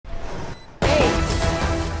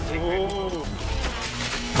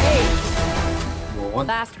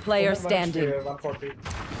Last player standing. 140.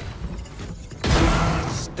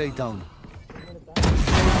 Stay down.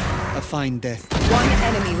 A fine death. One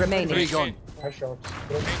enemy remaining. 3 gone. Nice shots.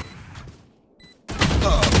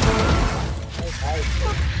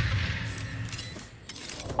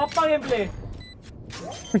 Papa gameplay.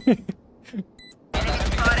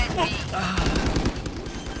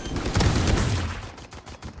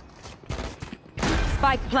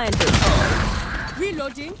 Spike planted.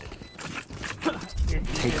 Reloading.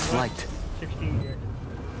 Take flight. 16.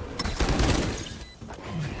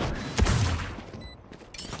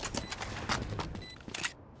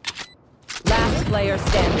 Last player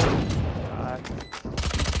standing.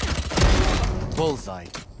 Bullseye.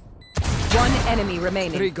 One enemy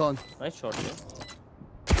remaining. 3 gone. Nice shot.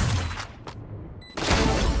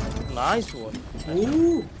 Nice one.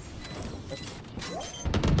 Ooh.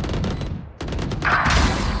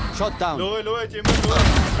 Shot down. Low chamber low.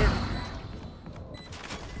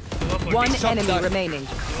 One enemy remaining.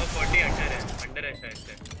 40 under है शायद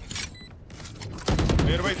से.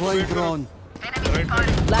 Nearby Point drone.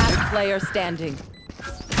 Last player standing.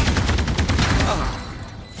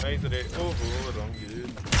 Nice ray. Oh, wrong.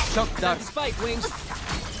 Shock dart. Spike wings.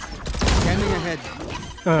 Scanning ahead.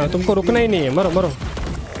 हाँ तुमको रुकना ही नहीं है मरो मरो.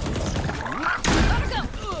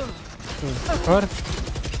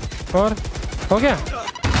 और हो गया.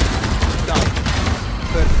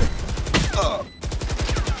 Perfect.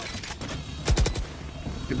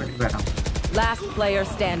 Last player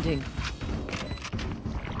standing.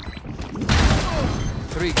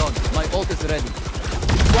 3 gone. My ult is ready.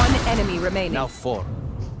 One enemy remaining. Now 4.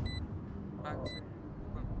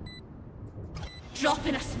 Drop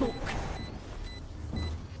in a smoke.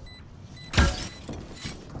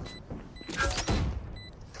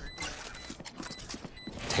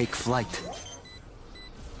 Take flight.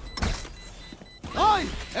 I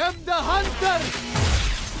am the hunter.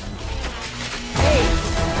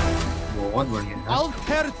 बहुत बढ़िया. I'll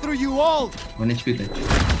tear through you all. 1 HP का.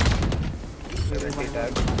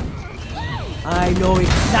 I know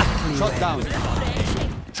exactly. Shot down.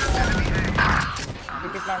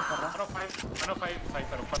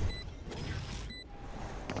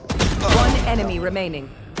 One enemy remaining.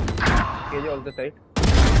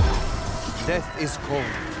 Death is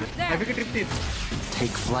cold.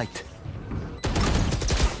 Take flight.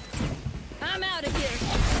 I'm out of here.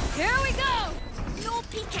 Here we go. No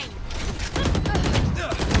peeking.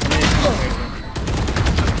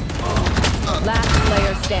 Last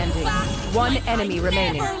player standing. One enemy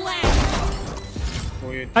remaining.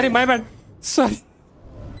 अरे my bad. Sorry.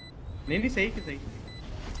 नहीं सही कि सही.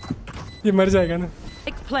 ये मर जाएगा ना.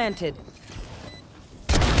 Spike planted.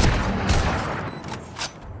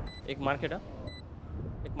 एक मार्केट है.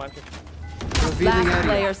 एक market. Revealing Last area.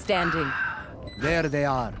 player standing. There they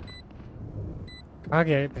are. कहाँ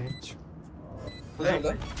गया ये बेंच?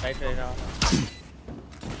 राइट रहेगा.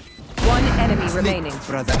 One enemy remaining.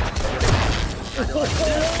 Brother.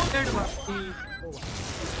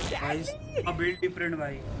 Guys, a build different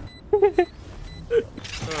भाई.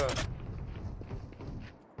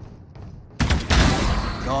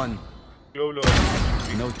 Gone. Low.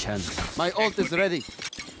 No chance. My ult is ready.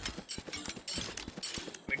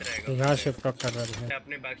 Mid रहेगा. यहाँ शिफ्ट अप कर रहा है.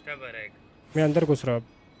 अपने बैकस्टैब आ रहा है. मैं अंदर घुस रहा हूँ.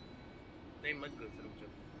 नहीं मत घुस रुक जा.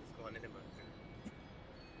 इसको आने दे मार.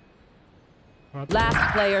 Last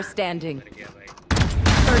player standing. मर गया भाई.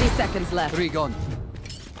 30 seconds left. 3 gone.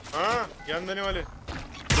 हाँ ज्ञान देने वाले.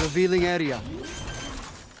 Revealing area.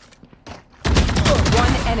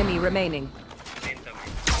 One enemy remaining.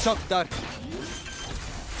 Shock dart.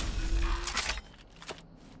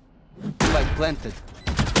 Spike planted.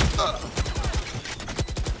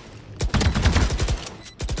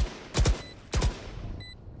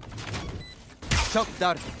 Shock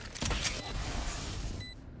dart.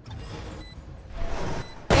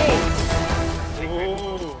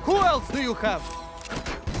 Who else do you have?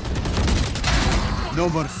 No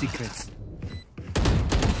more secrets.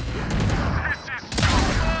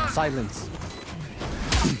 Silence.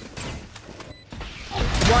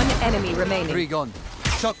 One enemy remaining. 3 gone.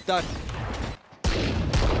 Shock dart.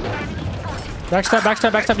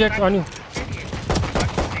 Backstab jet on you.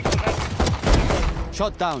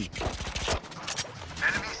 Shot down.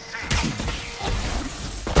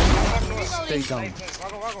 Stay down.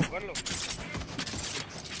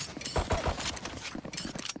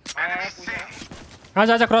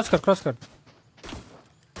 आजा cross कर.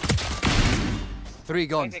 3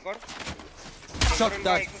 gone. Shot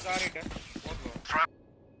dart.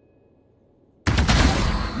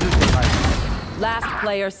 Last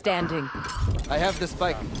player standing. I have the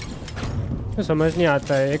spike. समझ नहीं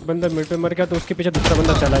आता है. एक बंदा mid पे मर गया तो उसके पीछे दूसरा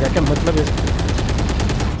बंदा चला गया. क्या मतलब है?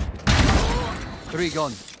 3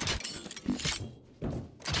 gone.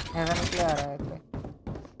 हेवन पे आ रहा है कोई।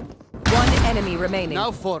 One enemy remaining.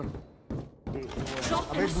 Now 4.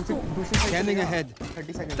 अबे दूसरी Scanning ahead.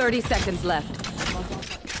 30 second 30 seconds left.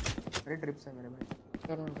 अरे ट्रिप्स है मेरे भाई।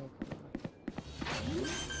 चलो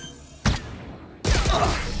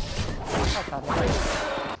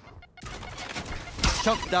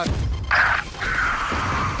Shock dart.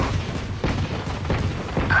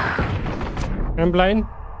 I'm blind.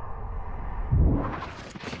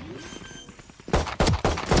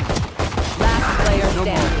 Last player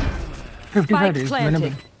standing. 50 Spike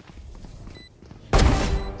planted.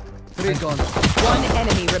 3 gone. One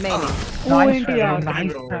enemy remaining.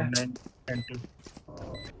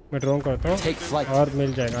 मैं ड्रोन करता हूँ Take flight. और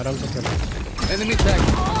मिल जाएगा आराम से खेलो। Enemy tag.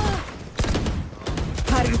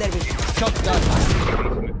 Shock dart.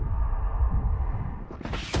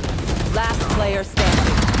 Last player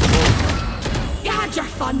standing. You had your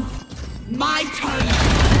fun. My turn.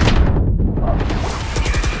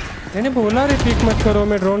 मैंने बोला रे पिक मत करो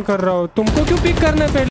मैं ड्रोन कर रहा हूँ तुमको क्यों पिक करना है पहले